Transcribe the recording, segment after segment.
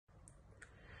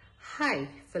Hi,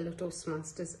 fellow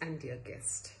Toastmasters and dear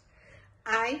guest.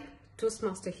 I,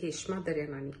 Toastmaster Heshma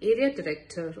Daryanani, Area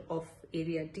Director of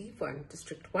Area D1,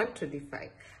 District 125,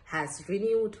 has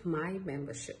renewed my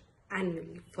membership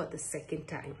annually for the second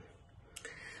time.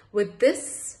 With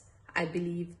this, I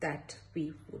believe that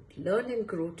we would learn and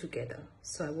grow together.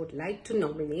 So I would like to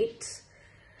nominate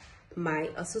my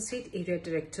Associate Area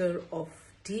Director of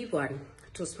D1,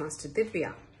 Toastmaster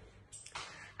Divya,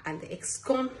 and the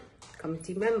ExCom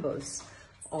committee members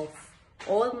of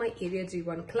all my Area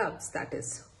G1 clubs, that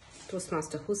is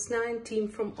Toastmaster Husna and team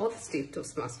from Allstate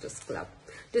Toastmasters Club,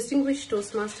 Distinguished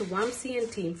Toastmaster Vamsi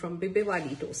and team from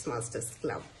Bibvewadi Toastmasters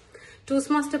Club,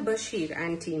 Toastmaster Bashir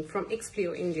and team from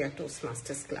Expleo India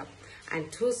Toastmasters Club,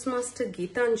 and Toastmaster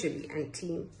Geetanjali and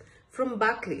team from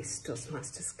Barclays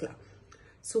Toastmasters Club.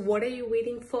 So what are you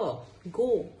waiting for?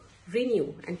 Go,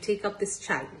 renew and take up this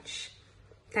challenge.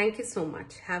 Thank you so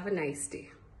much. Have a nice day.